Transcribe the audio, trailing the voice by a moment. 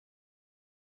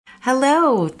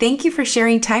Hello. Thank you for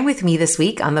sharing time with me this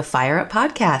week on the Fire Up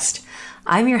Podcast.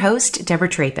 I'm your host, Deborah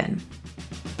Trapin.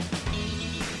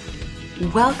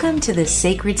 Welcome to this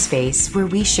sacred space where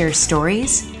we share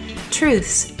stories,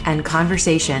 truths, and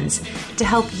conversations to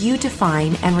help you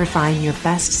define and refine your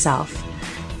best self.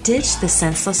 Ditch the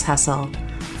senseless hustle,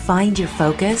 find your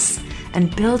focus,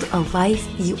 and build a life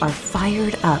you are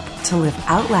fired up to live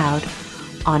out loud,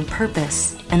 on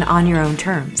purpose, and on your own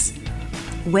terms.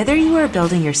 Whether you are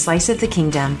building your slice of the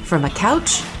kingdom from a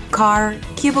couch, car,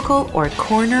 cubicle, or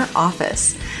corner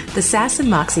office, the sass and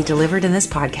moxie delivered in this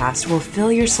podcast will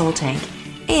fill your soul tank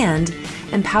and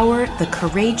empower the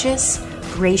courageous,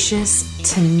 gracious,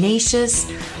 tenacious,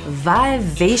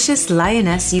 vivacious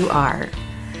lioness you are.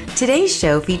 Today's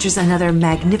show features another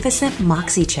magnificent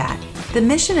Moxie Chat. The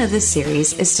mission of this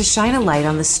series is to shine a light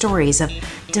on the stories of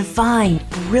divine,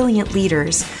 brilliant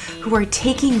leaders who are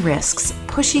taking risks,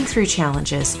 pushing through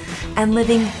challenges, and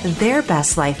living their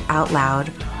best life out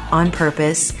loud, on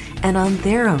purpose, and on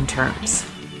their own terms.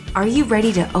 Are you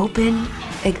ready to open,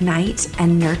 ignite,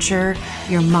 and nurture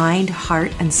your mind,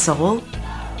 heart, and soul?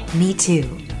 Me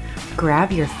too.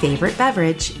 Grab your favorite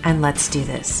beverage and let's do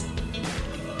this.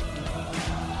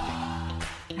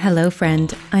 Hello,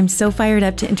 friend. I'm so fired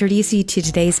up to introduce you to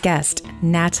today's guest,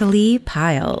 Natalie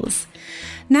Pyles.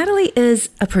 Natalie is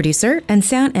a producer and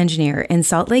sound engineer in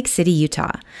Salt Lake City,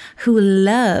 Utah, who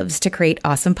loves to create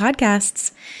awesome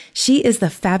podcasts. She is the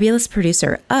fabulous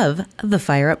producer of the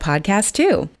Fire Up Podcast,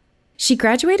 too. She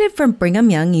graduated from Brigham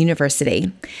Young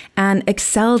University and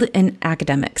excelled in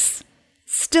academics,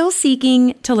 still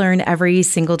seeking to learn every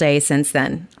single day since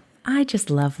then. I just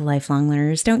love lifelong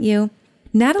learners, don't you?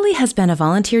 Natalie has been a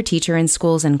volunteer teacher in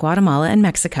schools in Guatemala and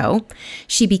Mexico.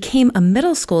 She became a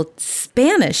middle school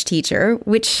Spanish teacher,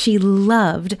 which she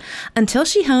loved, until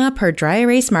she hung up her dry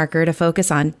erase marker to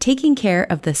focus on taking care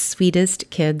of the sweetest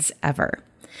kids ever.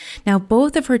 Now,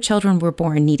 both of her children were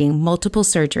born needing multiple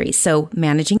surgeries, so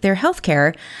managing their health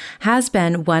care has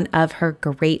been one of her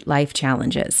great life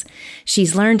challenges.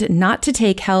 She's learned not to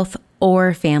take health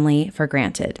or family for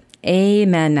granted.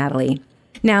 Amen, Natalie.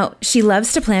 Now, she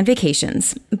loves to plan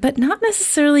vacations, but not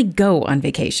necessarily go on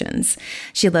vacations.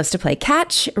 She loves to play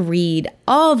catch, read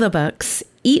all the books,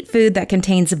 eat food that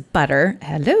contains butter,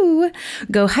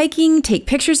 go hiking, take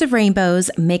pictures of rainbows,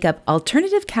 make up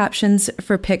alternative captions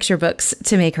for picture books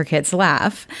to make her kids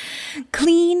laugh,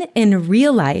 clean in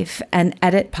real life, and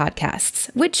edit podcasts,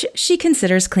 which she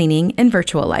considers cleaning in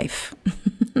virtual life.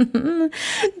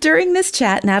 During this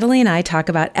chat, Natalie and I talk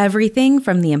about everything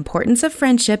from the importance of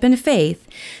friendship and faith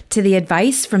to the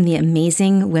advice from the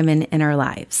amazing women in our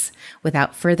lives.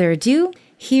 Without further ado,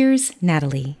 here's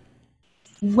Natalie.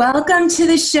 Welcome to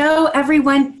the show,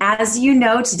 everyone. As you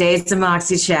know, today is the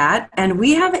Moxie Chat, and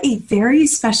we have a very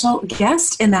special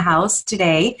guest in the house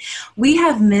today. We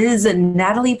have Ms.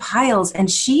 Natalie Pyles, and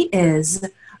she is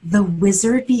the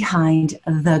wizard behind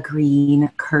the green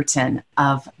curtain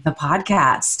of the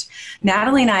podcast.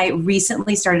 Natalie and I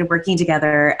recently started working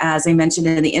together, as I mentioned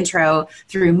in the intro,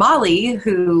 through Molly,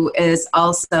 who is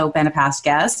also been a past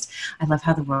guest. I love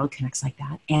how the world connects like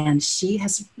that. And she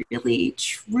has really,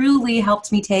 truly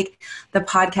helped me take the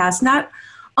podcast, not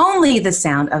only the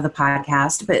sound of the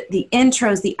podcast, but the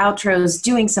intros, the outros,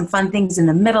 doing some fun things in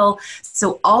the middle.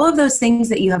 So all of those things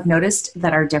that you have noticed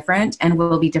that are different and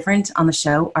will be different on the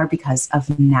show are because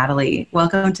of Natalie.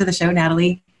 Welcome to the show,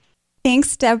 Natalie.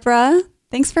 Thanks, Deborah.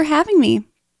 Thanks for having me.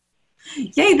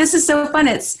 Yay, this is so fun.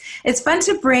 It's fun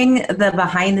to bring the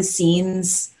behind the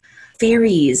scenes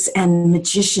fairies and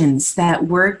magicians that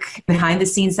work behind the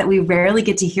scenes that we rarely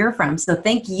get to hear from. So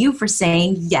thank you for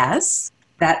saying yes.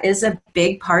 That is a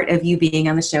big part of you being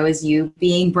on the show, is you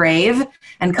being brave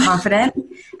and confident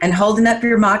and holding up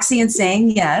your moxie and saying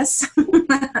yes.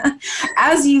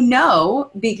 As you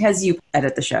know, because you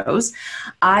edit the shows,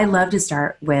 I love to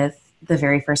start with the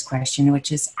very first question,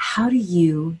 which is, how do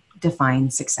you define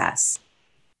success?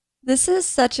 This is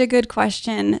such a good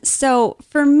question. So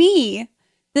for me,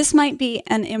 this might be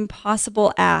an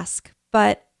impossible ask,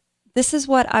 but this is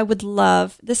what I would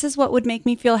love. This is what would make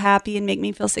me feel happy and make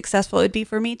me feel successful. It would be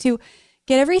for me to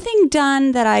get everything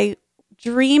done that I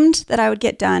dreamed that I would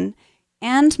get done,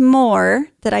 and more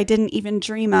that I didn't even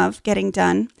dream of getting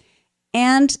done,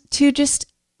 and to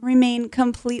just remain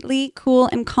completely cool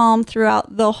and calm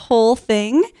throughout the whole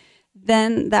thing.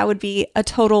 Then that would be a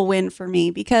total win for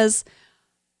me, because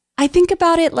I think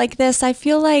about it like this. I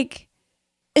feel like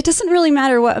it doesn't really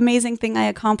matter what amazing thing I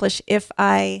accomplish if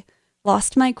I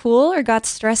lost my cool or got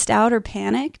stressed out or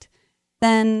panicked,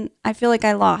 then I feel like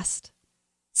I lost.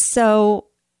 So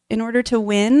in order to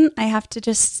win, I have to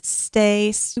just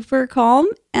stay super calm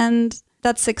and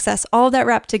that's success. All of that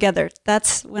wrapped together.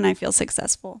 That's when I feel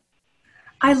successful.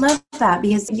 I love that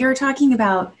because you're talking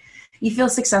about you feel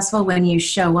successful when you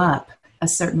show up a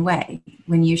certain way,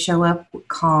 when you show up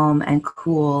calm and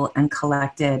cool and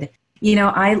collected.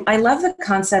 I love the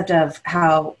concept of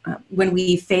how when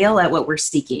we fail at what we're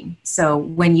seeking. So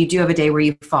when you do have a day where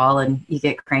you fall and you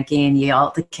get cranky and you yell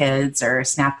at the kids or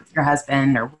snap with your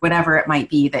husband or whatever it might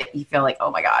be that you feel like,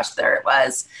 oh my gosh, there it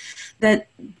was,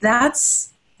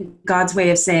 that's God's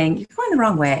way of saying, you're going the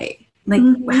wrong way. Like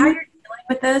how you're dealing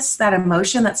with this, that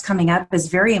emotion that's coming up is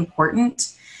very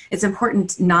important. It's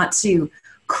important not to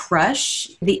crush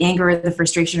the anger or the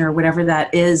frustration or whatever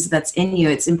that is that's in you.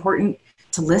 It's important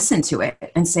to listen to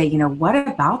it and say, what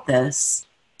about this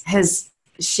has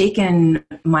shaken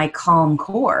my calm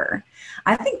core?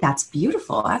 I think that's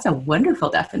beautiful. That's a wonderful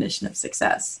definition of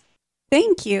success.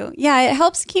 Thank you. Yeah, it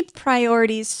helps keep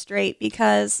priorities straight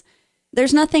because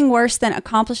there's nothing worse than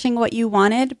accomplishing what you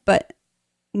wanted, but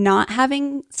not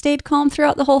having stayed calm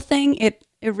throughout the whole thing. It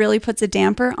really puts a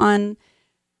damper on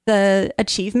the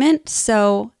achievement.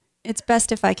 So it's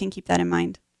best if I can keep that in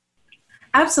mind.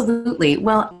 Absolutely.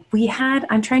 Well,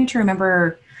 I'm trying to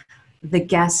remember the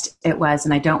guest it was,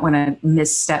 and I don't want to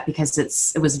misstep because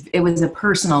it was a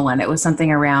personal one. It was something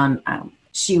around,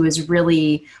 she was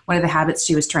really, one of the habits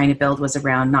she was trying to build was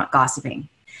around not gossiping.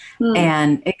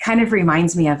 And it kind of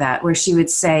reminds me of that, where she would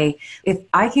say, if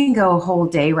I can go a whole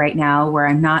day right now where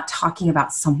I'm not talking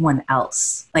about someone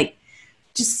else, like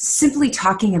just simply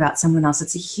talking about someone else,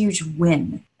 it's a huge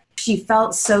win. She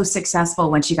felt so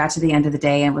successful when she got to the end of the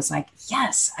day and was like,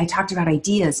 yes, I talked about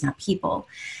ideas, not people.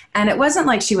 And it wasn't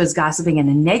like she was gossiping in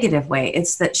a negative way.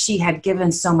 It's that she had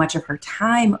given so much of her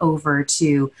time over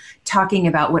to talking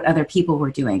about what other people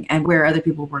were doing and where other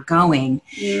people were going.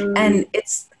 And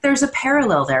there's a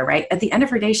parallel there, right? At the end of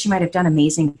her day, she might have done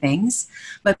amazing things,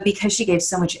 but because she gave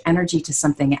so much energy to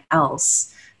something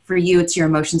else, for you, it's your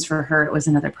emotions. For her, it was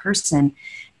another person.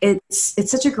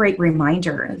 It's such a great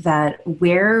reminder that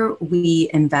where we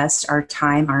invest our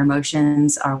time, our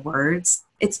emotions, our words,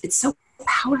 it's so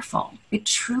powerful. It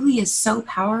truly is so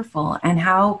powerful. And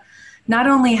how, not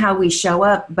only how we show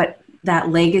up, but that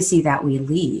legacy that we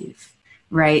leave,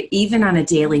 right? Even on a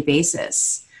daily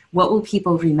basis. What will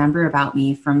people remember about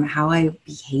me from how I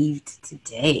behaved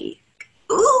today?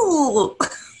 Ooh.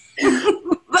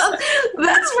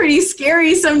 That's pretty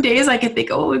scary. Some days I could think,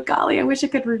 oh, golly, I wish I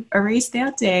could erase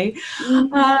that day.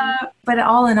 But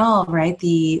all in all, right,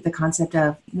 the concept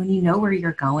of when you know where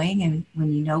you're going and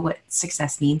when you know what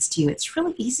success means to you, it's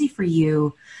really easy for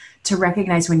you to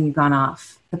recognize when you've gone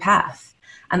off the path.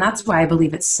 And that's why I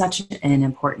believe it's such an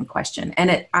important question.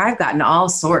 And I've gotten all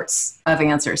sorts of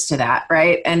answers to that,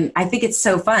 right? And I think it's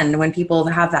so fun when people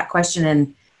have that question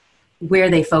and where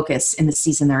they focus in the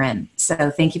season they're in.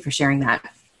 So thank you for sharing that.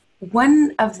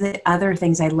 One of the other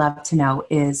things I'd love to know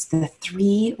is the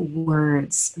 3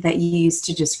 words that you use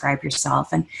to describe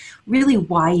yourself and really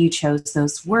why you chose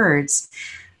those words.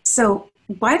 So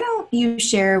why don't you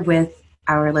share with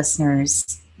our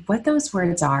listeners what those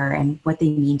words are and what they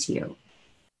mean to you?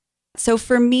 So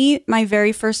for me, my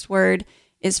very first word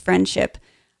is friendship.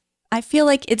 I feel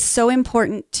like it's so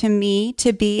important to me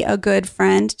to be a good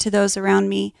friend to those around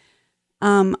me.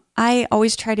 I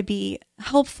always try to be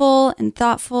helpful and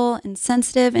thoughtful and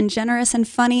sensitive and generous and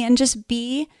funny and just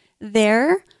be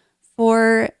there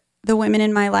for the women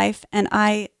in my life. And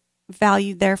I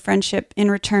value their friendship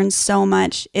in return so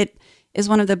much. It is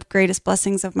one of the greatest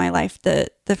blessings of my life, the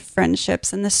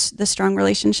friendships and the strong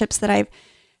relationships that I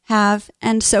have.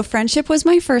 And so friendship was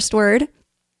my first word.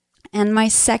 And my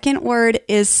second word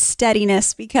is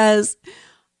steadiness, because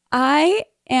I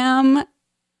am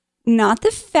not the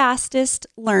fastest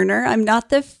learner. I'm not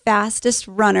the fastest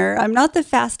runner. I'm not the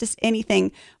fastest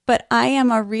anything, but I am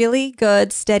a really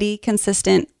good, steady,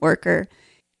 consistent worker.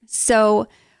 So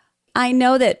I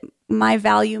know that my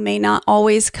value may not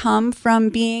always come from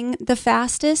being the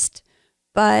fastest,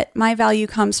 but my value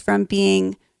comes from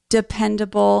being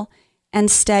dependable and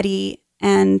steady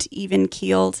and even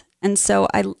keeled. And so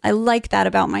I like that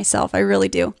about myself. I really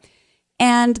do.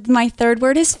 And my third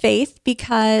word is faith,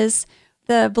 because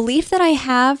the belief that I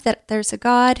have that there's a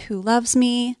God who loves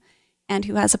me and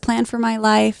who has a plan for my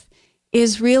life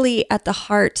is really at the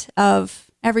heart of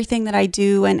everything that I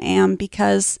do and am,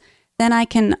 because then I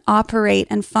can operate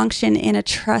and function in a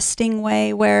trusting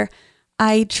way where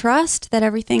I trust that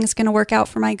everything's going to work out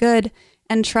for my good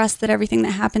and trust that everything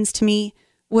that happens to me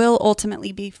will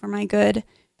ultimately be for my good.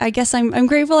 I guess I'm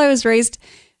grateful I was raised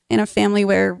in a family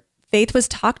where faith was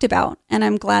talked about, and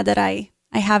I'm glad that I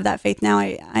have that faith now.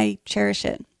 I cherish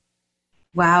it.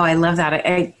 Wow, I love that.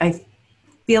 I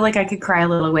feel like I could cry a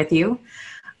little with you.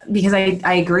 because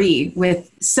I agree with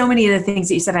so many of the things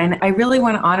that you said. I really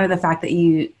want to honor the fact that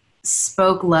you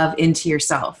spoke love into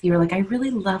yourself. You were like, I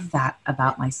really love that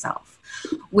about myself.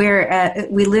 Where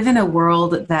we live in a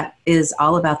world that is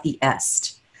all about the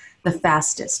est, the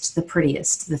fastest, the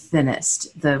prettiest, the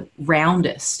thinnest, the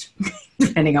roundest,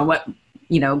 depending on what,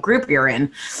 group you're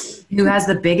in, who has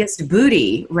the biggest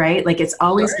booty, right? Like it's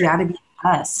always got to be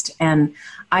best. And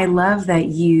I love that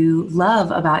you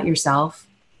love about yourself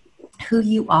who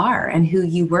you are and who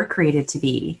you were created to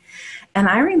be. And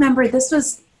I remember this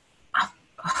was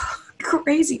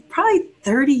crazy, probably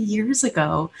 30 years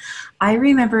ago. I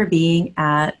remember being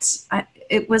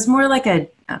it was more like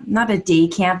not a day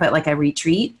camp, but like a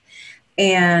retreat.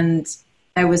 And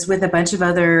I was with a bunch of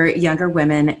other younger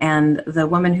women, and the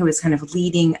woman who was kind of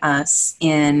leading us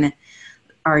in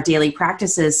our daily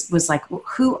practices was like,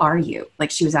 who are you? Like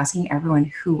she was asking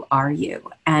everyone, who are you?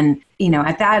 And,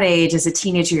 at that age as a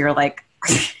teenager, you're like,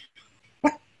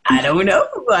 I don't know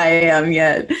who I am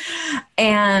yet.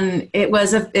 And it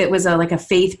was like a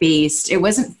faith-based, it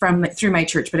wasn't through my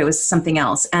church, but it was something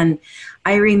else. And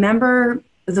I remember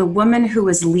the woman who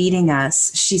was leading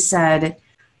us, she said,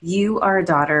 you are a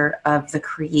daughter of the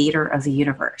creator of the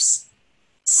universe.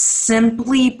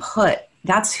 Simply put,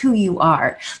 that's who you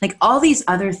are. Like all these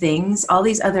other things, all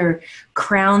these other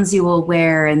crowns you will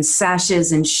wear and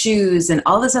sashes and shoes and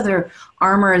all this other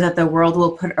armor that the world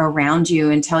will put around you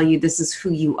and tell you this is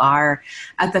who you are.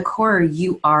 At the core,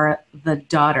 you are the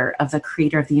daughter of the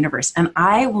creator of the universe. And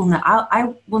I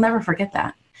will never forget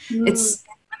that. It's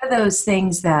one of those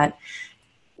things that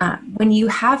when you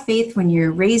have faith, when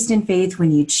you're raised in faith,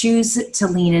 when you choose to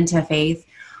lean into faith,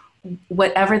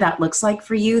 whatever that looks like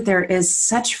for you, there is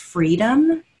such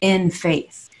freedom in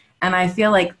faith. And I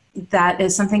feel like that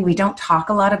is something we don't talk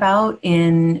a lot about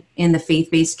in the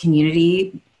faith-based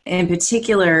community. In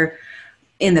particular,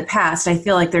 in the past, I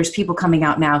feel like there's people coming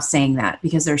out now saying that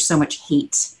because there's so much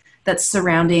hate that's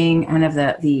surrounding kind of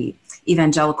the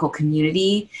evangelical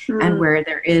community, and where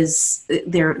there is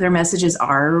their messages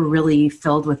are really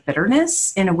filled with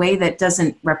bitterness in a way that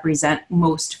doesn't represent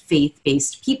most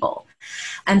faith-based people.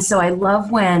 And so I love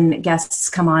when guests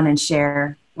come on and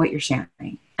share what you're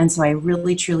sharing. And so I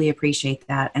really, truly appreciate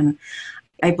that. And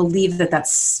I believe that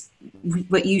that's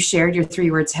what you shared, your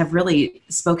 3 words have really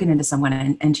spoken into someone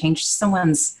and changed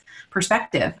someone's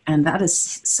perspective. And that is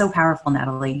so powerful,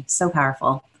 Natalie, so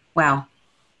powerful. Wow.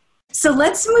 So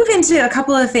let's move into a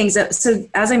couple of things. So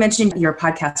as I mentioned, you're a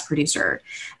podcast producer,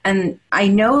 and I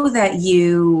know that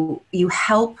you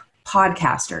help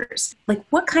podcasters. Like,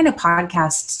 what kind of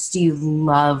podcasts do you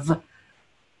love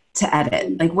to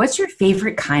edit? Like, what's your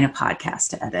favorite kind of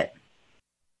podcast to edit?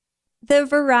 The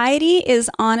variety is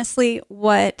honestly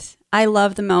what I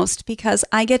love the most, because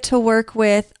I get to work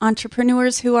with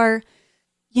entrepreneurs who are,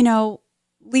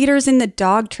 leaders in the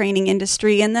dog training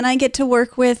industry. And then I get to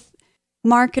work with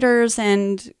marketers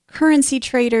and currency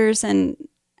traders. And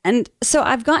so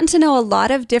I've gotten to know a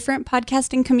lot of different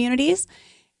podcasting communities.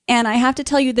 And I have to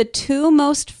tell you, the 2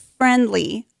 most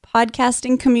friendly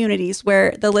podcasting communities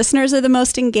where the listeners are the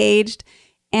most engaged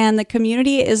and the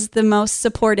community is the most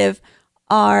supportive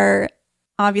are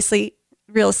obviously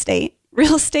real estate.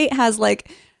 Real estate has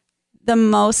like the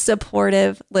most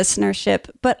supportive listenership,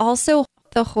 but also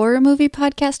the horror movie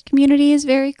podcast community is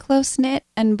very close-knit,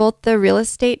 and both the real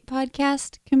estate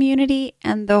podcast community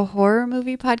and the horror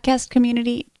movie podcast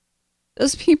community,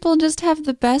 those people just have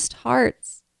the best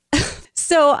hearts.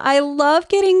 So I love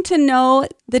getting to know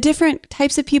the different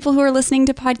types of people who are listening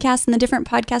to podcasts and the different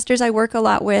podcasters. I work a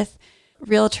lot with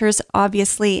realtors,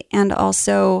 obviously, and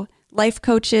also life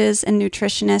coaches and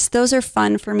nutritionists. Those are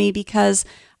fun for me because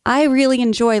I really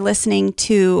enjoy listening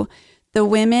to the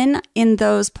women in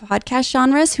those podcast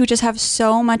genres who just have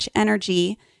so much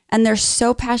energy and they're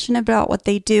so passionate about what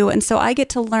they do. And so I get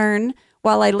to learn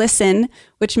while I listen,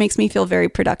 which makes me feel very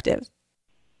productive.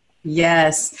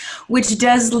 Yes, which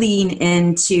does lean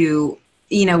into,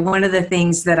 one of the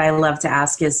things that I love to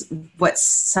ask is what's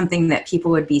something that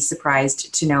people would be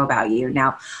surprised to know about you.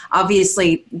 Now,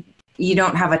 obviously, you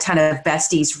don't have a ton of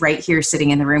besties right here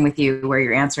sitting in the room with you where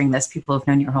you're answering this. People have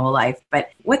known your whole life.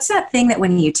 But what's that thing that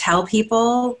when you tell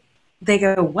people, they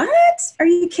go, what? Are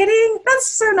you kidding? That's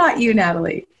so not you,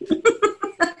 Natalie.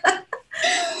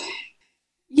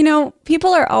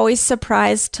 People are always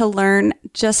surprised to learn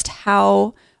just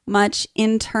how much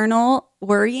internal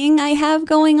worrying I have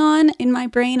going on in my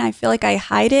brain. I feel like I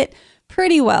hide it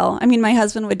pretty well. I mean, my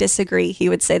husband would disagree. He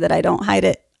would say that I don't hide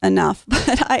it enough,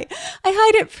 but I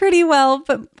hide it pretty well.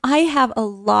 But I have a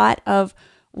lot of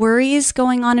worries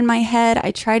going on in my head.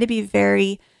 I try to be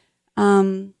very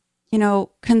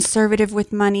conservative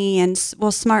with money and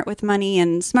smart with money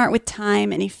and smart with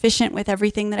time and efficient with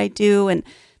everything that I do and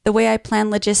the way I plan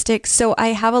logistics. So I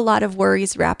have a lot of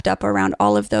worries wrapped up around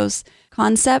all of those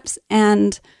concepts.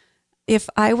 And if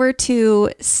I were to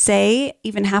say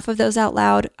even half of those out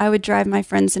loud, I would drive my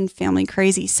friends and family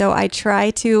crazy. So I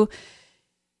try to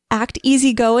act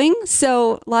easygoing.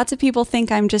 So lots of people think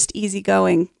I'm just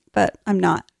easygoing, but I'm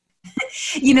not.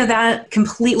 That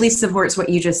completely supports what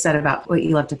you just said about what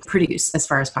you love to produce as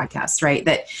far as podcasts, right?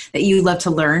 That you love to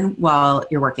learn while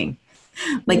you're working,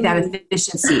 like that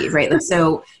efficiency, right?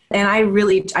 And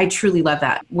I truly love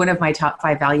that. One of my top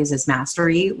 5 values is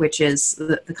mastery, which is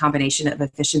the combination of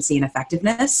efficiency and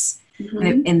effectiveness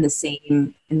in the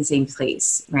same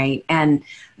place, right? And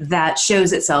that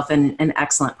shows itself in an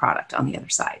excellent product on the other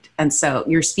side. And so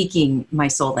you're speaking my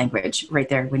soul language right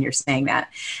there when you're saying that.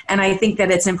 And I think that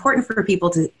it's important for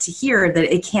people to hear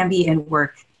that it can be in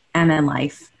work and in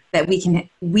life, that we can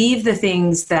weave the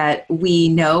things that we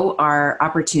know are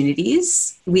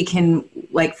opportunities. We can,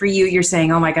 like for you, you're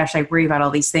saying, oh my gosh, I worry about all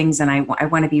these things and I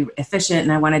want to be efficient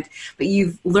but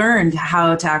you've learned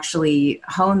how to actually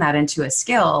hone that into a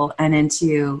skill and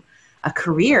into a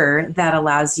career that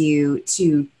allows you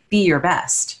to be your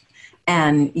best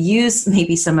and use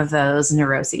maybe some of those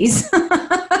neuroses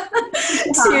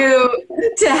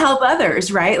to help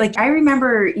others, right? Like I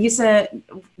remember you said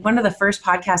one of the first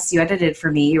podcasts you edited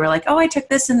for me, you were like, oh, I took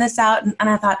this and this out. And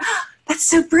I thought, oh, that's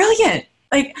so brilliant.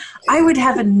 Like I would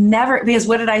have never, because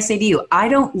what did I say to you? I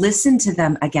don't listen to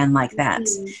them again like that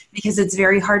because it's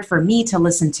very hard for me to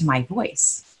listen to my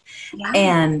voice. Yeah.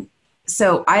 And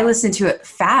so I listen to it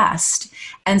fast.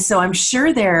 And so I'm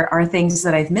sure there are things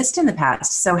that I've missed in the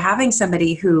past. So having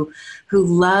somebody who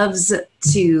loves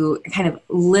to kind of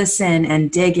listen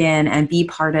and dig in and be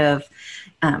part of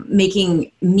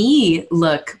making me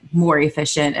look more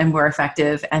efficient and more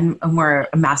effective and more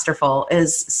masterful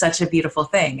is such a beautiful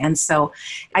thing. And so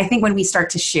I think when we start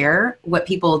to share what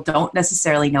people don't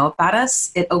necessarily know about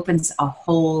us, it opens a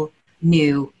whole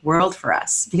new world for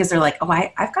us because they're like, oh,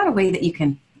 I've got a way that you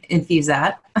can infuse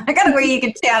that. I got a way you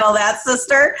can channel that,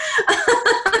 sister,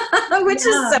 which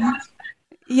is so much.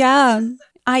 Yeah.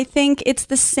 I think it's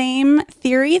the same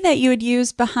theory that you would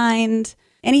use behind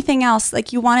anything else.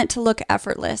 Like you want it to look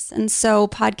effortless. And so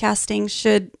podcasting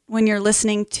should, when you're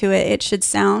listening to it, it should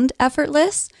sound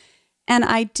effortless. And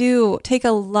I do take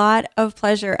a lot of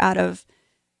pleasure out of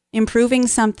improving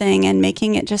something and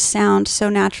making it just sound so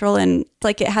natural and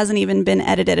like it hasn't even been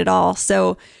edited at all.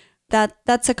 So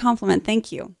that's a compliment.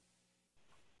 Thank you.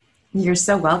 You're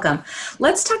so welcome.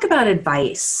 Let's talk about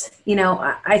advice.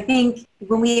 I think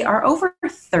when we are over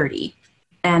 30,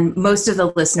 and most of the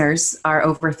listeners are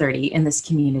over 30 in this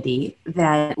community,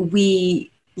 that we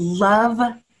love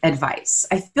advice.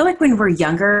 I feel like when we're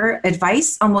younger,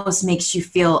 advice almost makes you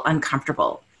feel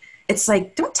uncomfortable. It's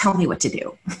like, don't tell me what to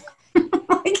do.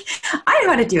 Like, I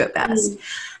know how to do it best.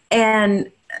 And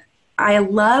I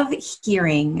love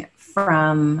hearing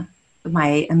from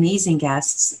my amazing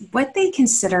guests what they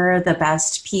consider the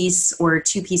best piece or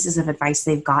 2 pieces of advice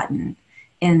they've gotten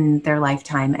in their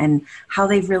lifetime and how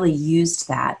they've really used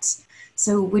that.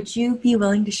 So would you be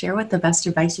willing to share what the best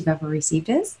advice you've ever received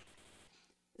is?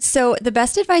 So the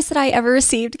best advice that I ever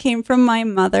received came from my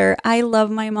mother. I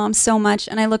love my mom so much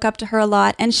and I look up to her a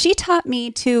lot. And she taught me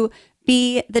to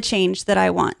be the change that I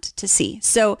want to see.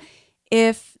 So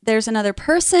if there's another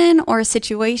person or a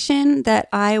situation that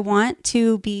I want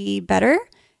to be better,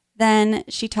 then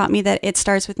she taught me that it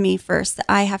starts with me first, that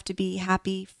I have to be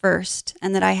happy first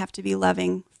and that I have to be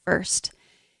loving first.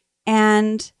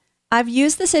 And I've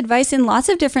used this advice in lots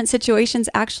of different situations,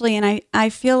 actually, and I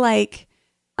feel like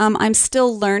I'm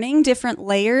still learning different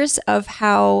layers of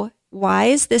how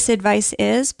wise this advice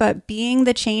is, but being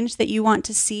the change that you want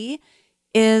to see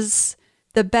is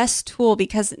the best tool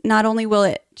because not only will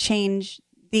it change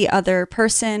the other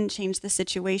person, change the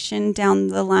situation down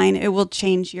the line, it will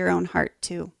change your own heart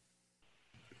too.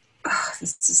 Oh,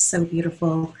 this is so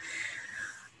beautiful.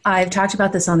 I've talked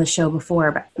about this on the show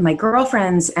before, but my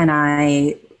girlfriends and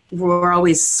I were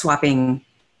always swapping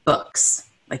books.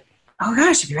 Like, oh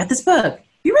gosh, have you read this book? Have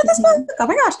you read this book? Oh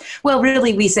my gosh. Well,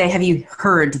 really, we say, have you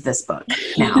heard this book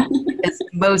now? Because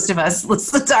most of us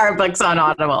listen to our books on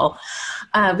Audible.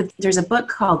 But there's a book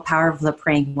called Power of the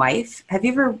Praying Wife. Have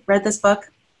you ever read this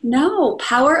book? No,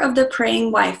 Power of the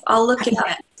Praying Wife. I'll look it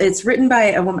up. It's written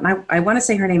by a woman. I want to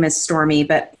say her name is Stormy,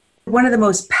 but one of the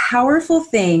most powerful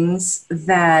things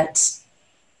that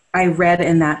I read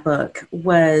in that book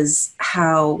was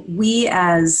how we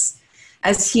as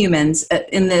humans,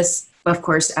 in this, of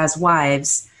course, as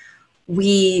wives,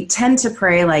 we tend to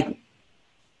pray like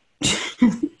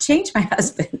change my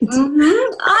husband.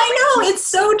 I know, it's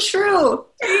so true.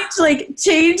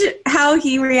 Change how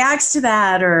he reacts to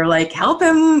that, or like help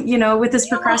him, with his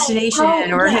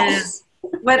procrastination or his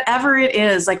whatever it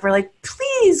is. Like, we're like,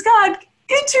 please, God,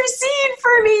 intercede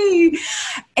for me.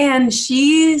 And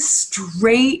she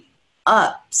straight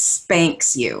up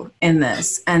spanks you in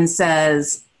this and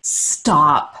says,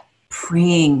 stop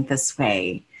praying this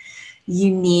way.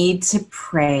 You need to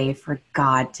pray for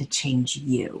God to change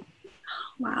you.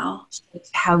 Wow. Change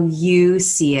how you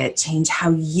see it, change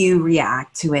how you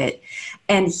react to it.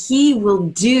 And he will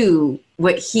do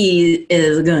what he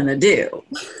is going to do.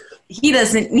 He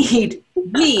doesn't need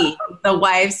me, the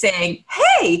wife, saying,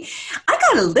 hey, I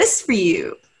got a list for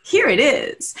you. Here it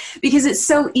is. Because it's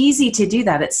so easy to do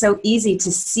that. It's so easy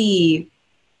to see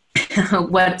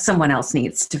what someone else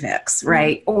needs to fix,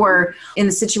 right? Or in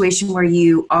the situation where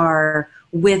you are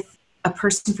with a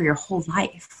person for your whole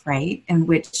life, right? And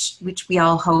which we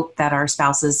all hope that our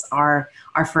spouses are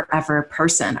our forever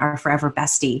person, our forever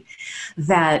bestie,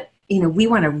 that, we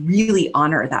want to really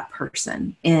honor that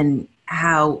person in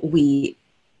how we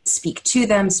speak to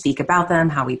them, speak about them,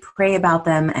 how we pray about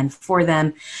them and for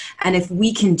them. And if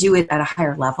we can do it at a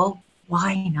higher level,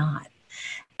 why not?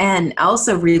 And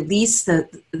also release the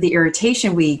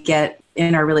irritation we get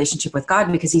in our relationship with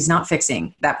God, because he's not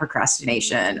fixing that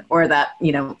procrastination or that,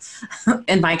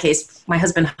 in my case, my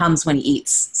husband hums when he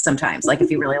eats sometimes. Like if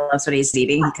he really loves what he's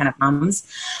eating, he kind of hums.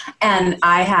 And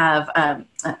I have,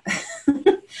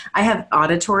 I have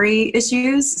auditory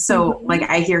issues. So like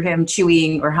I hear him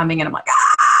chewing or humming and I'm like,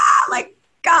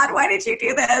 God, why did you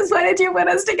do this? Why did you put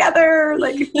us together?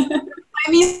 Like, my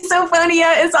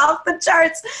misophonia is off the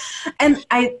charts. And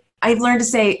I've learned to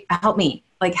say, help me,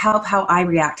 like help how I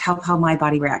react, help how my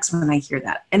body reacts when I hear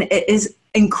that. And it is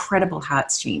incredible how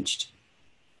it's changed.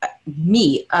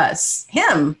 Me, us,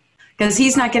 him, because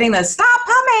he's not getting the stop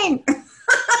humming.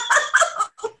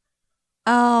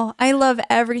 Oh, I love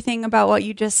everything about what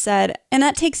you just said. And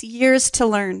that takes years to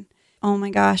learn. Oh my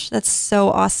gosh, that's so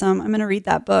awesome. I'm going to read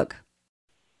that book.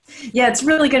 Yeah, it's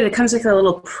really good. It comes with a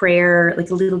little prayer, like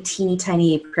a little teeny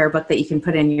tiny prayer book that you can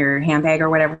put in your handbag or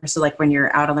whatever. So like when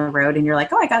you're out on the road and you're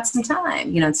like, oh, I got some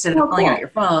time, instead of pulling out your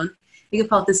phone, you can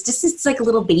pull out this, it's like a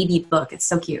little baby book. It's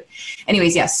so cute.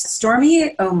 Anyways, yes,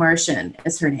 Stormy Omartian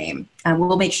is her name.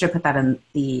 We'll make sure to put that in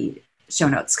the show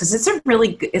notes because it's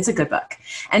a good book.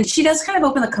 And she does kind of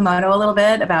open the kimono a little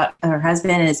bit about her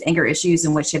husband and his anger issues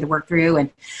and what she had to work through. And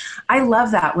I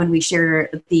love that when we share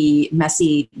the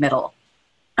messy middle.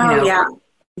 Yeah.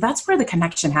 That's where the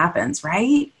connection happens,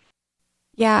 right?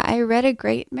 Yeah, I read a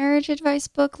great marriage advice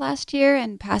book last year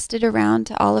and passed it around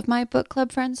to all of my book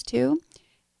club friends too.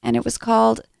 And it was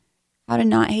called How to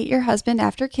Not Hate Your Husband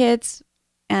After Kids.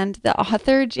 And the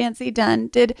author, Jancy Dunn,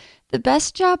 did the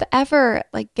best job ever,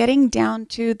 like getting down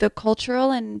to the cultural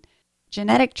and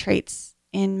genetic traits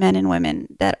in men and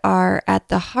women that are at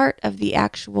the heart of the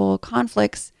actual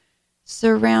conflicts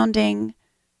surrounding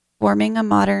forming a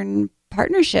modern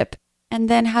partnership, and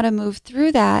then how to move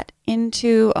through that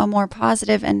into a more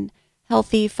positive and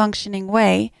healthy functioning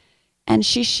way. And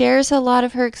she shares a lot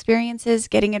of her experiences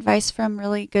getting advice from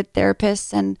really good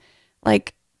therapists and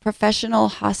like professional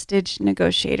hostage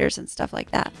negotiators and stuff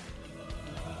like that.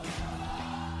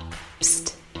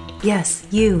 Psst. Yes,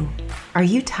 you. Are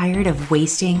you tired of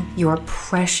wasting your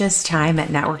precious time at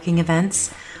networking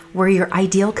events where your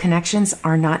ideal connections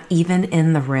are not even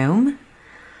in the room?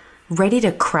 Ready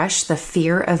to crush the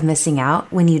fear of missing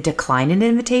out when you decline an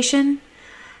invitation?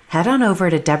 Head on over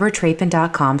to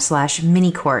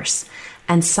deborahtrapin.com/mini-course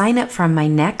and sign up for my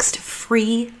next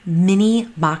free mini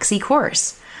Moxie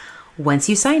course. Once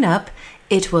you sign up,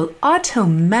 it will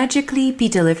auto-magically be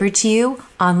delivered to you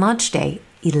on launch day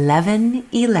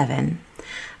 11/11.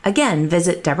 Again,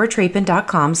 visit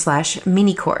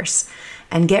deborahtrapin.com/mini-course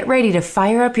and get ready to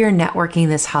fire up your networking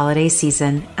this holiday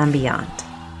season and beyond.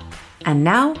 And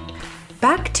now,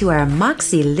 back to our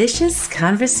Moxie-licious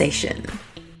conversation.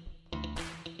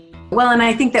 Well, and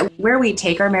I think that where we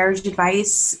take our marriage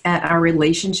advice, our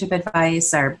relationship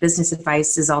advice, our business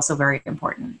advice is also very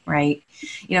important, right?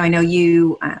 I know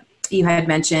you had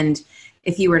mentioned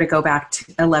if you were to go back to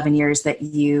 11 years that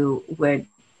you would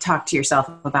talk to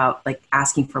yourself about like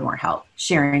asking for more help,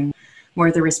 sharing more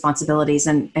of the responsibilities.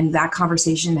 And that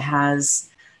conversation has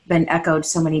been echoed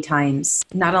so many times,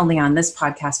 not only on this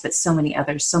podcast, but so many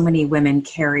others. So many women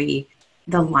carry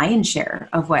the lion's share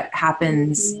of what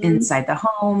happens inside the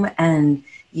home, and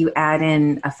you add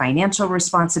in a financial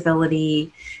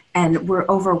responsibility, and we're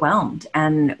overwhelmed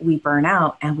and we burn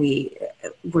out and we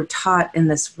we're taught in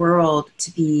this world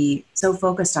to be so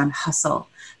focused on hustle,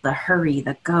 the hurry,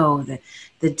 the go, the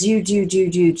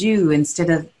do, instead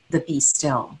of the be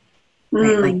still,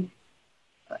 right? Like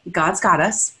God's got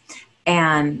us,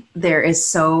 and there is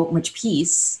so much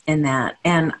peace in that.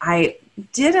 And I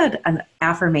did an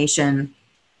affirmation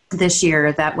this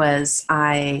year that was,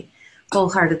 I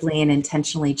wholeheartedly and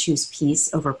intentionally choose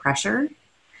peace over pressure.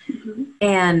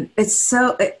 And it's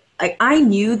so, I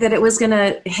knew that it was going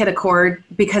to hit a chord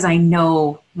because I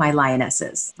know my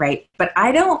lionesses, right? But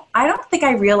I don't think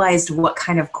I realized what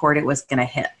kind of chord it was going to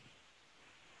hit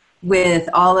with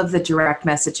all of the direct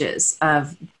messages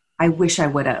of, I wish I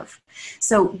would have.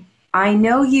 So I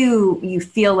know you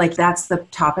feel like that's the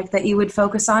topic that you would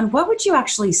focus on. What would you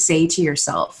actually say to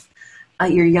yourself,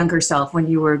 your younger self, when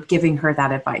you were giving her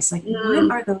that advice? Like,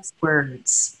 what are those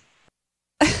words?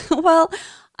 Well,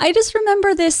 I just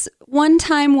remember this one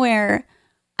time where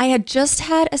I had just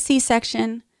had a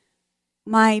C-section.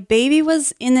 My baby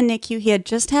was in the NICU. He had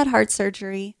just had heart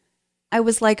surgery. I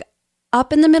was like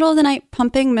up in the middle of the night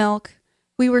pumping milk.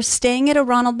 We were staying at a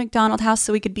Ronald McDonald House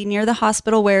so we could be near the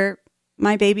hospital where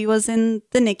my baby was in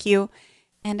the NICU.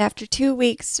 And after 2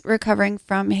 weeks recovering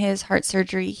from his heart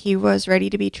surgery, he was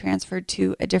ready to be transferred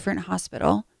to a different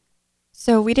hospital.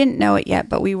 So we didn't know it yet,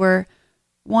 but we were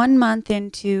 1 month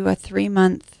into a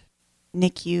 3-month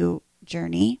NICU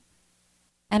journey.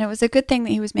 And it was a good thing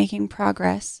that he was making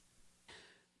progress.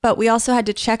 But we also had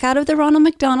to check out of the Ronald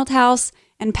McDonald House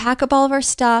and pack up all of our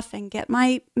stuff and get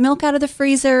my milk out of the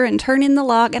freezer and turn in the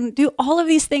lock and do all of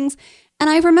these things. And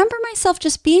I remember myself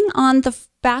just being on the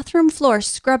bathroom floor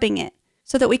scrubbing it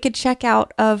so that we could check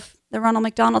out of the Ronald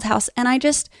McDonald House. And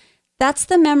that's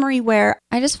the memory where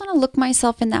I just want to look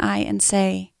myself in the eye and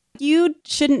say, you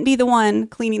shouldn't be the one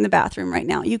cleaning the bathroom right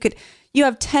now. You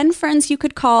have 10 friends you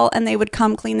could call and they would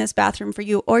come clean this bathroom for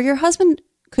you, or your husband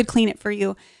could clean it for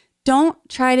you. Don't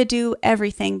try to do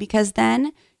everything, because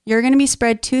then you're going to be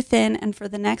spread too thin. And for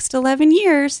the next 11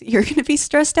 years, you're going to be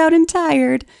stressed out and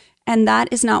tired. And that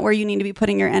is not where you need to be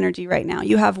putting your energy right now.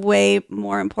 You have way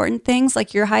more important things.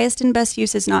 Like, your highest and best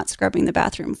use is not scrubbing the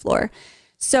bathroom floor.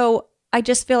 So I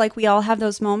just feel like we all have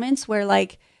those moments where,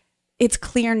 like, it's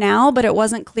clear now, but it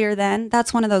wasn't clear then.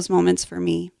 That's one of those moments for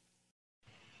me.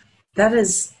 That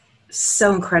is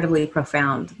so incredibly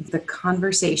profound. The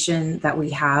conversation that we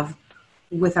have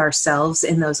with ourselves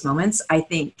in those moments, I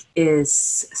think, is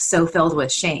so filled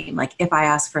with shame. Like, if I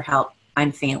ask for help,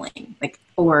 I'm failing. Like,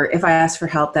 or if I ask for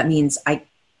help, that means I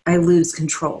lose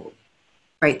control,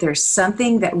 right? There's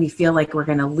something that we feel like we're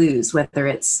going to lose, whether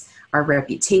it's our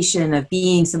reputation of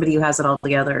being somebody who has it all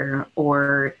together,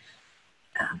 or,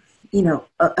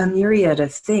 a myriad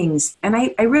of things. And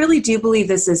I really do believe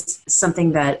this is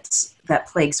something that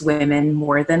plagues women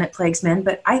more than it plagues men.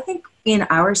 But I think in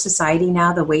our society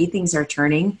now, the way things are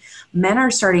turning, men are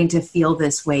starting to feel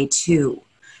this way too,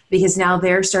 because now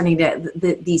they're starting to,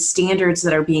 these standards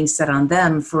that are being set on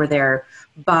them for their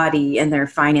body and their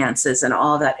finances and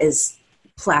all that is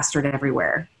plastered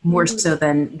everywhere, more so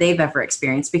than they've ever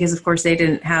experienced, because of course they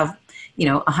didn't have,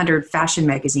 100 fashion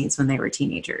magazines when they were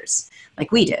teenagers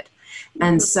like we did.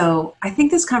 And so I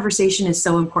think this conversation is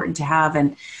so important to have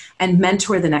and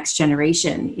mentor the next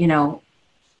generation,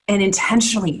 and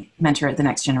intentionally mentor the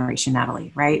next generation,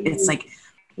 Natalie, right? It's like,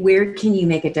 where can you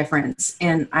make a difference?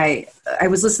 And I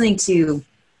was listening to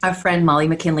a friend, Molly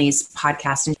McKinley's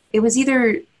podcast, and it was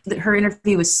either her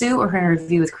interview with Sue or her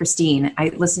interview with Christine. I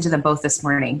listened to them both this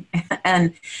morning.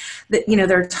 And,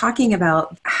 they're talking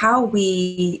about how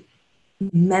we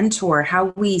mentor,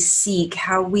 how we seek,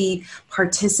 how we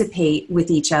participate with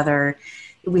each other.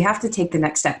 We have to take the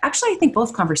next step. Actually, I think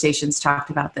both conversations talked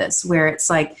about this, where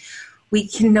it's like, we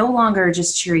can no longer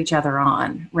just cheer each other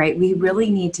on, right? We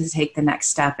really need to take the next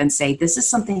step and say, this is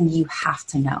something you have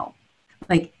to know.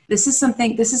 Like, this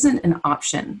isn't an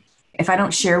option. If I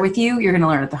don't share with you, you're going to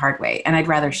learn it the hard way. And I'd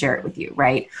rather share it with you,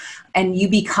 right? And you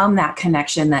become that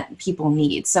connection that people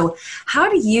need. So how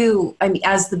do you,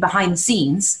 as the behind the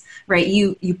scenes, right?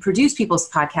 You produce people's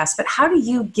podcasts, but how do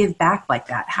you give back like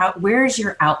that? Where's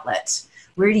your outlet?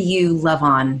 Where do you love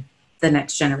on the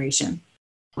next generation?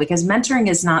 Because mentoring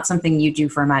is not something you do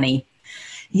for money.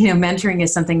 Mentoring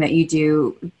is something that you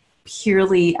do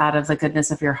purely out of the goodness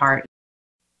of your heart.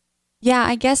 Yeah,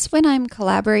 I guess when I'm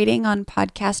collaborating on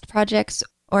podcast projects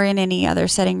or in any other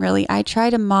setting, really, I try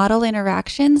to model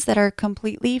interactions that are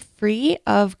completely free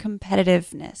of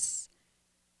competitiveness.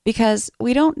 Because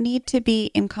we don't need to be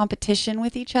in competition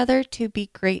with each other to be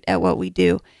great at what we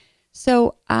do.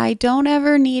 So I don't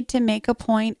ever need to make a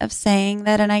point of saying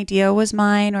that an idea was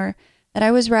mine, or that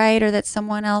I was right, or that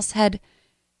someone else had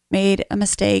made a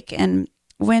mistake. And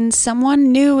when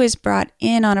someone new is brought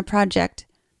in on a project,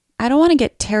 I don't want to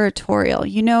get territorial.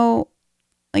 You know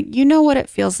what it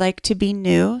feels like to be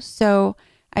new. So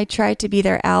I try to be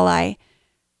their ally.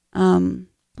 And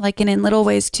in little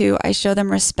ways too, I show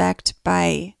them respect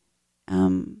by,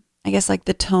 I guess like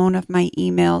the tone of my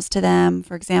emails to them,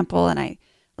 for example, and I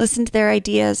listen to their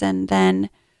ideas and then,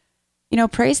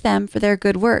 praise them for their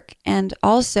good work and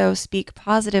also speak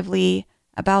positively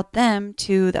about them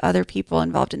to the other people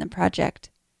involved in the project.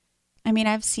 I mean,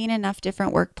 I've seen enough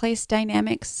different workplace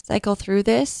dynamics cycle through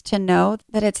this to know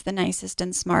that it's the nicest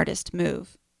and smartest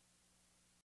move.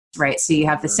 Right. So you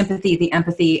have the sympathy, the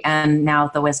empathy, and now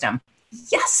the wisdom.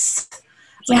 Yes.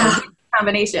 Yeah.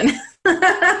 Combination.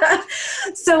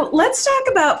 So let's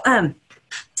talk about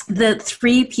the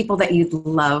 3 people that you'd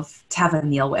love to have a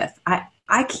meal with.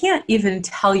 I can't even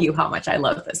tell you how much I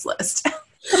love this list.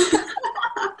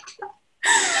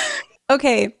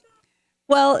 Okay.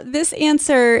 Well, this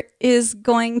answer is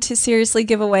going to seriously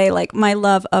give away like my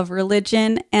love of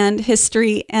religion and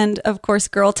history and of course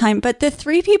girl time. But the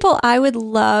 3 people I would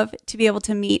love to be able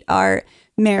to meet are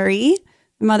Mary,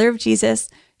 the mother of Jesus,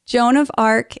 Joan of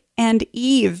Arc, and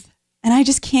Eve. And I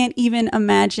just can't even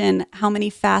imagine how many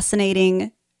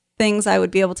fascinating things I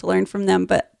would be able to learn from them.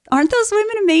 But aren't those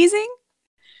women amazing?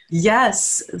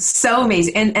 Yes. So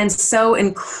amazing. And so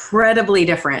incredibly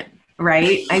different,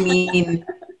 right? I mean,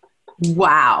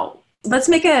 wow. Let's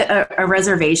make a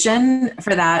reservation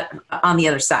for that on the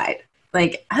other side.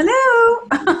 Like, hello.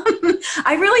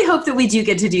 I really hope that we do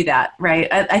get to do that,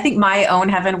 right? I think my own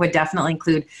heaven would definitely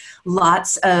include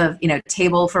lots of,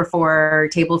 table for 4,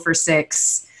 table for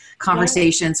 6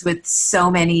 conversations with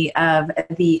so many of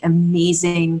the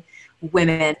amazing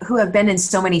women who have been in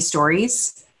so many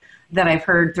stories that I've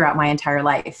heard throughout my entire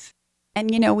life.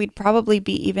 And, we'd probably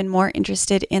be even more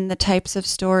interested in the types of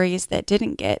stories that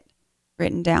didn't get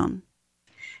written down.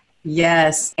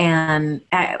 Yes. And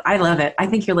I love it. I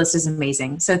think your list is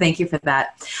amazing. So thank you for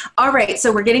that. All right.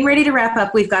 So we're getting ready to wrap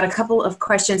up. We've got a couple of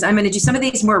questions. I'm going to do some of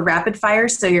these more rapid fire.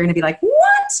 So you're going to be like,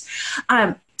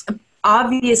 what?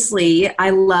 Obviously, I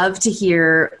love to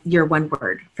hear your one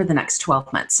word for the next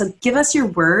 12 months. So give us your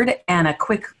word and a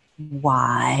quick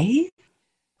why.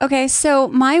 Okay. So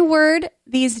my word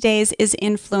these days is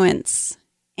influence.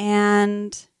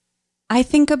 And I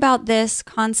think about this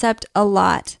concept a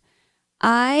lot.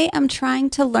 I am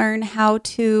trying to learn how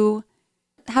to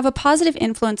have a positive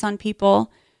influence on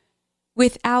people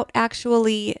without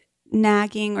actually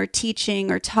nagging or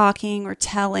teaching or talking or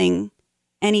telling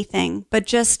anything, but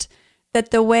just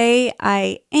that the way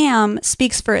I am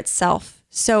speaks for itself.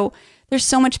 So there's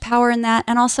so much power in that.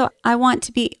 And also I want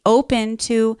to be open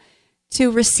to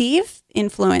receive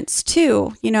influence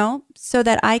too, so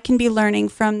that I can be learning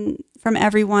from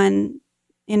everyone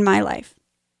in my life.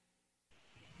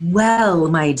 Well,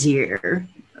 my dear,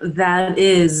 that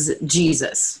is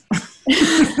Jesus. He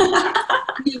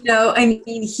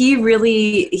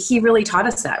really taught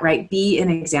us that, right? Be an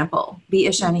example, be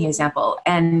a shining example.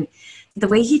 And the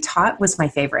way he taught was my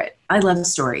favorite. I love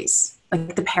stories,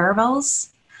 like the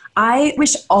parables. I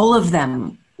wish all of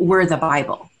them were the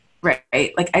Bible, right?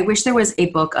 Like I wish there was a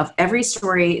book of every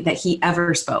story that he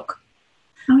ever spoke.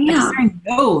 Oh yeah. Because I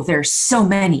know there's so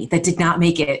many that did not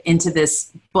make it into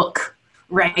this book.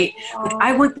 Right? Like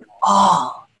I want them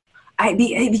all.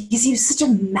 Because he was such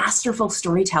a masterful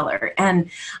storyteller.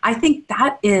 And I think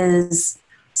that is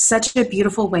such a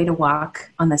beautiful way to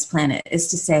walk on this planet, is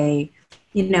to say,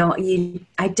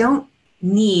 I don't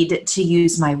need to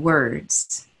use my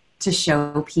words to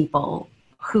show people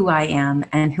who I am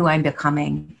and who I'm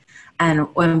becoming and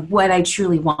what I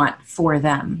truly want for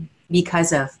them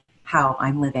because of how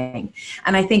I'm living.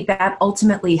 And I think that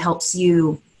ultimately helps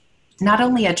you not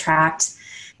only attract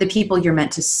the people you're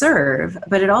meant to serve,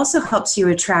 but it also helps you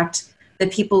attract the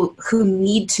people who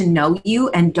need to know you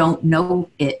and don't know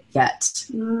it yet.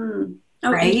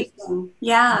 Right?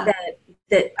 Yeah.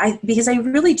 Because I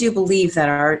really do believe that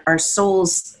our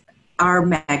souls are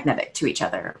magnetic to each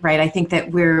other, right? I think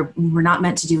that we're not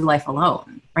meant to do life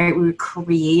alone, right? We were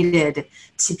created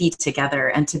to be together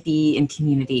and to be in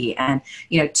community. And,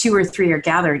 2 or 3 are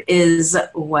gathered is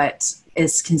what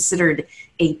is considered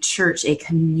a church, a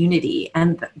community.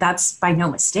 And that's by no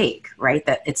mistake, right?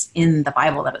 That it's in the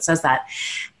Bible that it says that.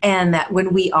 And that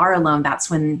when we are alone,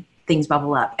 that's when things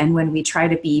bubble up. And when we try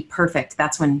to be perfect,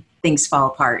 that's when things fall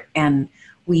apart. And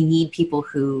we need people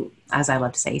who, as I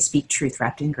love to say, speak truth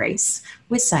wrapped in grace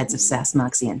with sides of sass,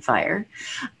 moxie, and fire.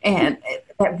 And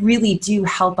that really do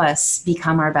help us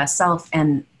become our best self.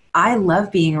 And I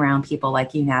love being around people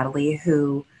like you, Natalie,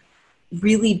 who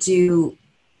really do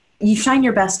you shine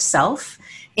your best self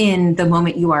in the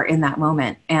moment you are in that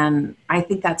moment. And I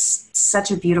think that's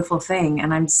such a beautiful thing.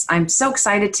 And I'm so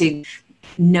excited to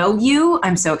know you.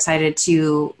 I'm so excited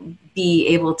to be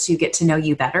able to get to know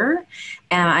you better.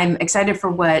 And I'm excited for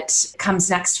what comes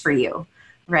next for you,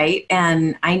 right?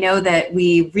 And I know that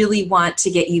we really want to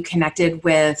get you connected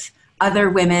with other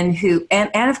women who, and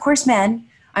of course men.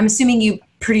 I'm assuming you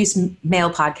produce male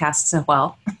podcasts as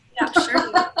well. Yeah, sure.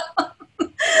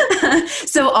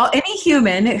 So any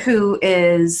human who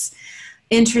is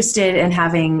interested in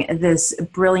having this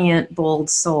brilliant, bold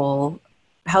soul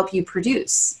help you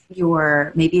produce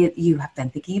maybe you have been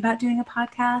thinking about doing a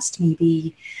podcast,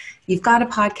 maybe you've got a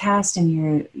podcast and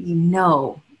you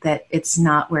know that it's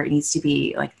not where it needs to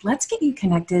be. Like, let's get you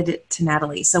connected to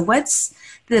Natalie. So what's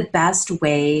the best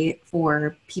way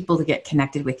for people to get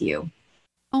connected with you?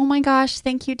 Oh my gosh.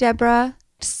 Thank you, Deborah.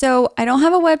 So I don't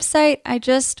have a website. I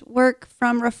just work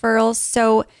from referrals.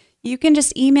 So you can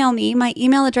just email me. My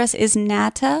email address is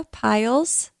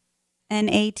natapyles,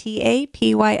 NATAPYLES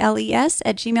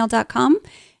 @gmail.com.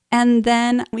 And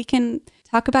then we can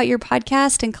talk about your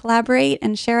podcast and collaborate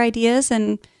and share ideas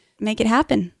and make it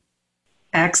happen.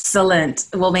 Excellent.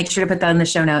 We'll make sure to put that in the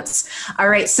show notes. All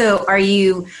right. So are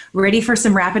you ready for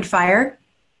some rapid fire?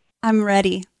 I'm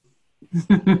ready.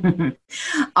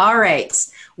 All right.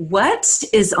 What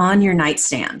is on your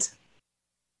nightstand?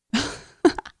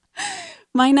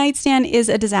 My nightstand is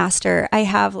a disaster. I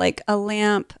have like a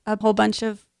lamp, a whole bunch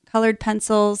of colored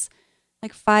pencils,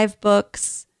 like 5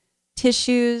 books,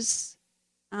 tissues,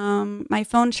 my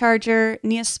phone charger,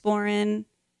 Neosporin.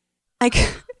 Like,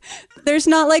 there's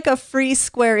not like a free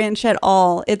square inch at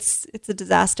all. It's a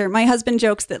disaster. My husband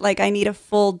jokes that like I need a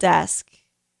full desk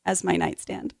as my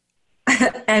nightstand.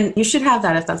 And you should have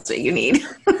that if that's what you need.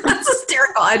 That's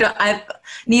hysterical.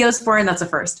 Neosporin, that's a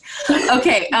first.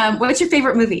 Okay. What's your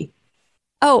favorite movie?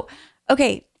 Oh,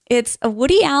 okay. It's a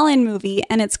Woody Allen movie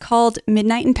and it's called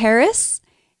Midnight in Paris.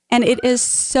 And it is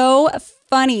so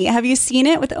funny. Have you seen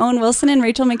it with Owen Wilson and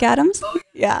Rachel McAdams?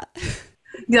 Yeah.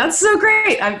 That's so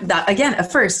great. Again, a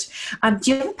first.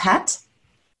 Do you have a pet?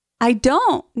 I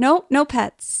don't. No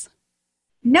pets.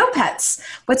 No pets.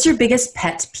 What's your biggest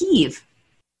pet peeve?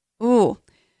 Ooh.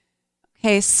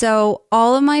 Okay, so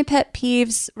all of my pet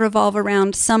peeves revolve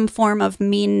around some form of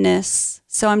meanness.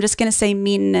 So I'm just going to say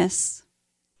meanness.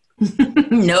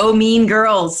 No mean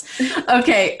girls.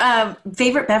 Okay,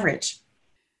 favorite beverage?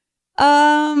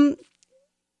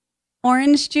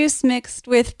 Orange juice mixed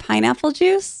with pineapple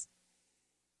juice.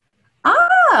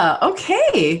 Ah,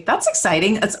 okay. That's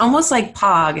exciting. It's almost like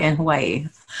Pog in Hawaii.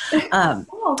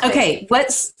 Okay,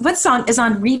 what song is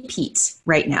on repeat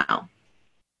right now?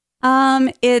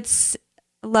 It's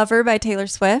Lover by Taylor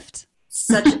Swift.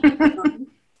 Such a good song.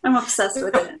 I'm obsessed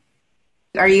with it.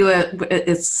 Are you a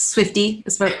Swiftie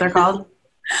is what they're called?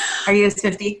 Are you a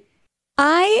Swiftie?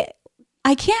 I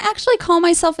can't actually call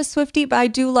myself a Swiftie, but I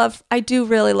do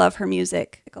really love her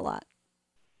music a lot.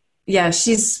 Yeah,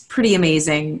 she's pretty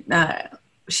amazing.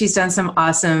 She's done some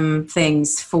awesome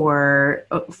things for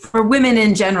women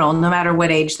in general, no matter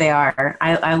what age they are.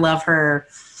 I love her,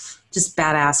 just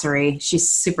badassery. She's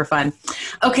super fun.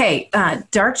 Okay,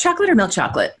 dark chocolate or milk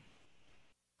chocolate?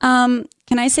 Can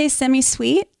I say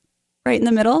semi-sweet right in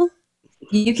the middle?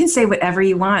 You can say whatever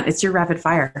you want. It's your rapid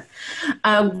fire.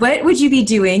 What would you be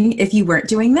doing if you weren't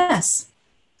doing this?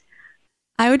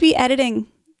 I would be editing.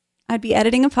 I'd be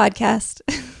editing a podcast.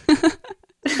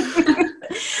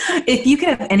 If you could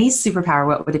have any superpower,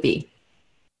 what would it be?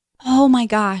 Oh my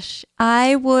gosh.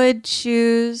 I would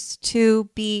choose to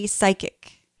be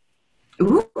psychic.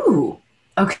 Ooh,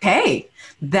 okay.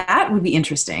 That would be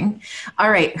interesting. All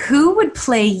right. Who would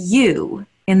play you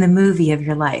in the movie of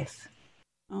your life?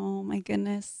 Oh my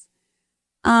goodness.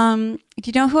 Do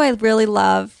you know who I really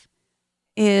love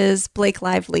is Blake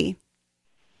Lively.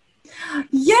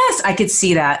 Yes, I could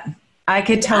see that. I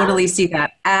could totally see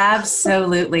that.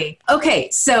 Absolutely. Okay,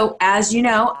 so as you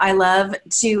know, I love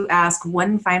to ask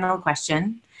one final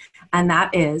question, and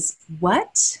that is,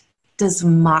 what does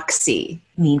moxie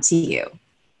mean to you?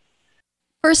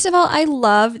 First of all, I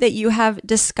love that you have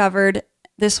discovered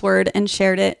this word and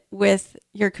shared it with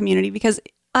your community because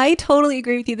I totally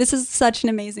agree with you. This is such an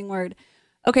amazing word.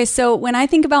 Okay, so when I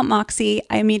think about moxie,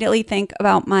 I immediately think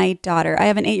about my daughter. I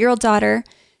have an 8-year-old daughter.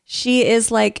 She is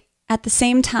like, at the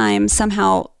same time,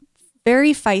 somehow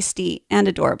very feisty and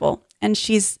adorable. And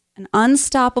she's an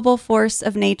unstoppable force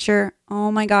of nature. Oh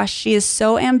my gosh, she is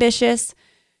so ambitious.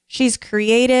 She's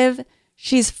creative.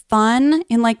 She's fun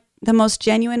in like the most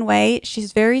genuine way.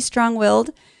 She's very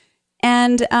strong-willed.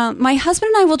 And my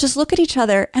husband and I will just look at each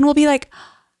other and we'll be like,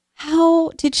 how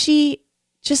did she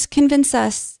just convince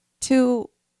us to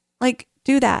Like,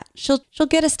 do that. She'll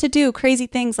get us to do crazy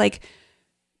things like,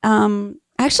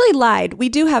 actually lied. We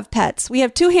do have pets. We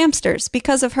have 2 hamsters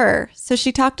because of her. So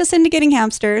she talked us into getting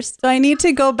hamsters. So I need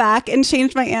to go back and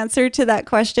change my answer to that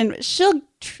question. She'll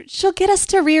get us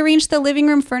to rearrange the living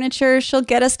room furniture. She'll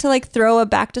get us to like throw a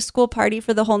back to school party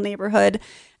for the whole neighborhood.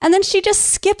 And then she just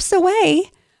skips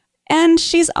away and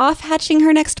she's off hatching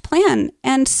her next plan.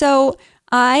 And so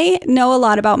I know a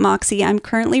lot about Moxie. I'm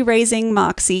currently raising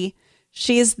Moxie.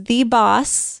 She is the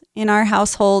boss in our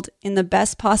household in the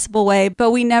best possible way,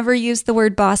 but we never use the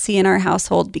word bossy in our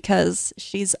household because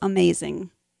she's amazing.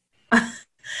 All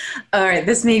right,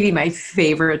 this may be my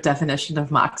favorite definition of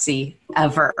Moxie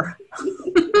ever.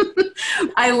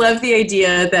 I love the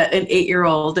idea that an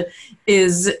 8-year-old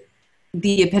is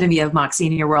the epitome of Moxie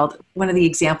in your world. One of the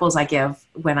examples I give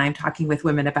when I'm talking with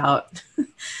women about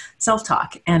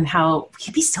self-talk and how we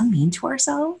can be so mean to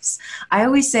ourselves. I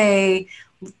always say,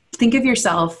 think of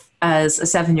yourself as a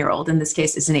 7-year-old, in this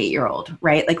case, as an 8-year-old,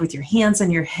 right? Like with your hands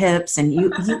on your hips and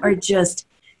you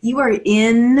are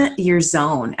in your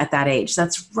zone at that age.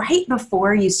 That's right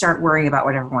before you start worrying about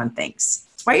what everyone thinks.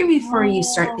 It's right before you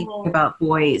start thinking about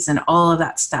boys and all of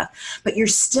that stuff. But you're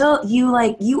still,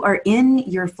 you are in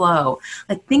your flow.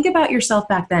 Like think about yourself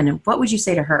back then and what would you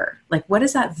say to her? Like what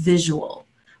is that visual?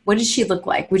 What does she look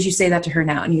like? Would you say that to her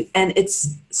now? And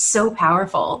it's so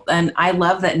powerful. And I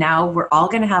love that now we're all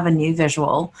going to have a new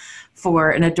visual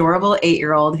for an adorable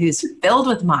 8-year-old who's filled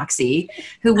with Moxie,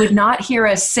 who would not hear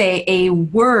us say a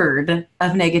word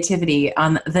of negativity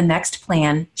on the next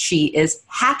plan she is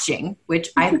hatching, which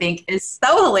I think is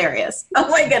so hilarious. Oh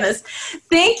my goodness.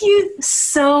 Thank you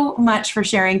so much for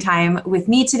sharing time with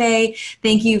me today.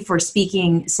 Thank you for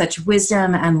speaking such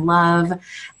wisdom and love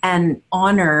and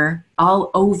honor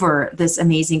all over this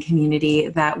amazing community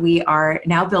that we are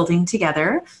now building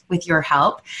together with your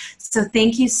help. So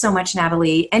thank you so much,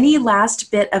 Natalie. Any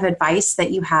last bit of advice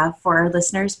that you have for our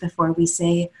listeners before we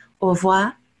say au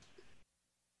revoir?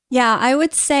 Yeah, I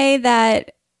would say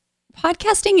that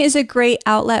podcasting is a great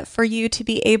outlet for you to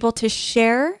be able to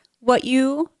share what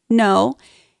you know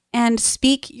and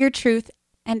speak your truth.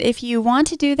 And if you want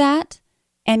to do that,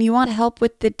 and you want help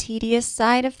with the tedious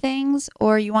side of things,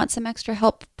 or you want some extra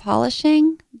help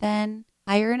polishing, then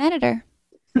hire an editor.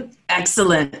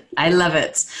 Excellent. I love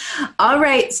it. All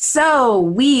right. So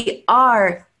we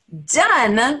are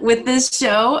done with this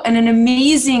show and an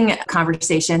amazing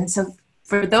conversation. So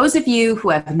for those of you who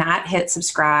have not hit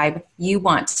subscribe, you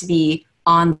want to be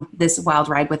on this wild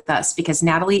ride with us because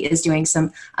Natalie is doing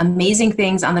some amazing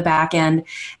things on the back end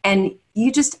and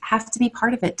you just have to be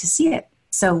part of it to see it.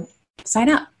 So sign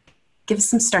up. Give us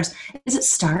some stars. Is it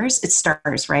stars? It's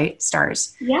stars, right?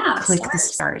 Stars. Yeah. Click the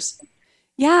stars.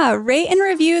 Yeah. Rate and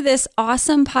review this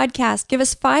awesome podcast. Give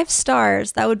us 5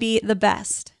 stars. That would be the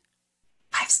best.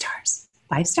 5 stars.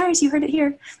 5 stars. You heard it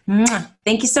here. Mwah.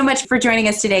 Thank you so much for joining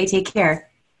us today. Take care.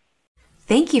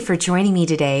 Thank you for joining me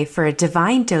today for a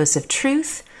divine dose of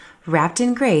truth wrapped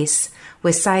in grace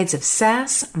with sides of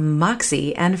sass,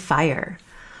 moxie, and fire.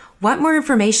 Want more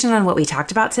information on what we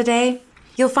talked about today?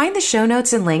 You'll find the show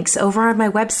notes and links over on my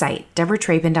website,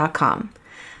 DeborahTrapin.com.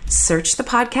 Search the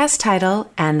podcast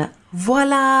title and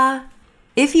voila!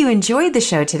 If you enjoyed the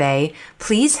show today,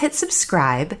 please hit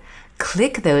subscribe,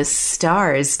 click those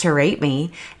stars to rate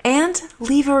me, and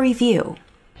leave a review.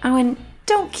 Oh, and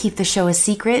don't keep the show a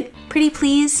secret. Pretty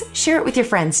please, share it with your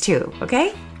friends too,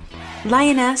 okay?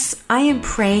 Lioness, I am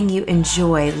praying you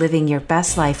enjoy living your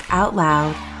best life out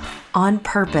loud, on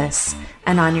purpose,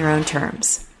 and on your own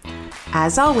terms.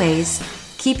 As always,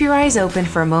 keep your eyes open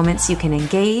for moments you can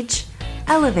engage,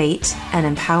 elevate, and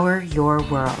empower your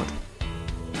world.